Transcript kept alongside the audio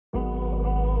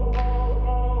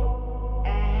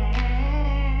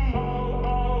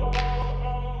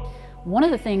One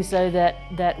of the things, though,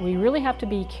 that we really have to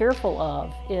be careful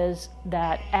of is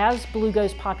that as blue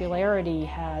ghost popularity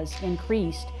has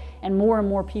increased and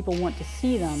more people want to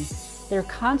see them, they're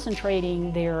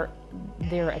concentrating their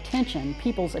attention,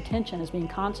 people's attention is being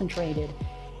concentrated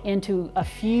into a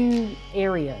few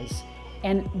areas,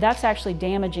 and that's actually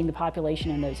damaging the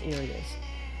population in those areas.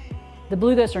 The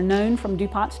blue ghosts are known from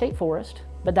DuPont State Forest,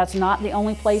 but that's not the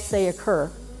only place they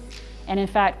occur. And in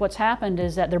fact, what's happened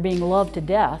is that they're being loved to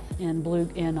death in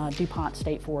DuPont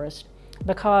State Forest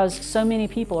because so many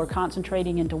people are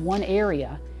concentrating into one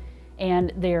area,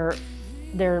 and they're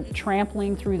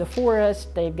trampling through the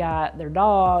forest. They've got their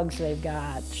dogs, they've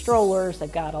got strollers,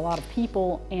 they've got a lot of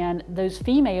people, and those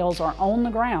females are on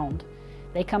the ground.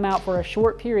 They come out for a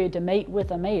short period to mate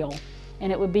with a male,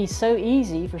 and it would be so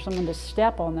easy for someone to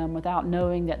step on them without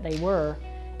knowing that they were,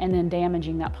 and then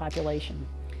damaging that population.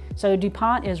 So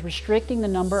DuPont is restricting the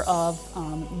number of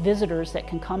visitors that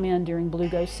can come in during blue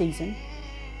ghost season,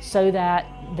 so that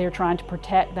they're trying to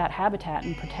protect that habitat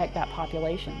and protect that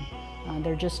population.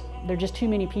 There are just too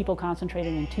many people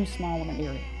concentrated in too small of an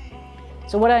area.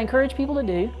 So what I encourage people to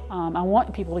do, I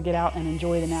want people to get out and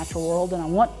enjoy the natural world, and I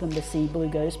want them to see blue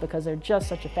ghosts because they're just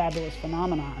such a fabulous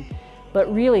phenomenon.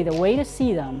 But really, the way to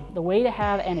see them, the way to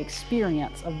have an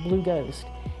experience of blue ghost,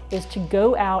 is to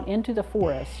go out into the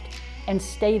forest and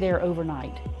stay there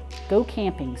overnight. Go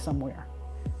camping somewhere.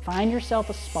 Find yourself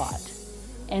a spot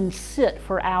and sit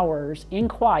for hours in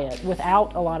quiet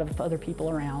without a lot of other people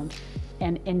around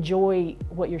and enjoy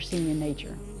what you're seeing in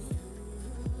nature.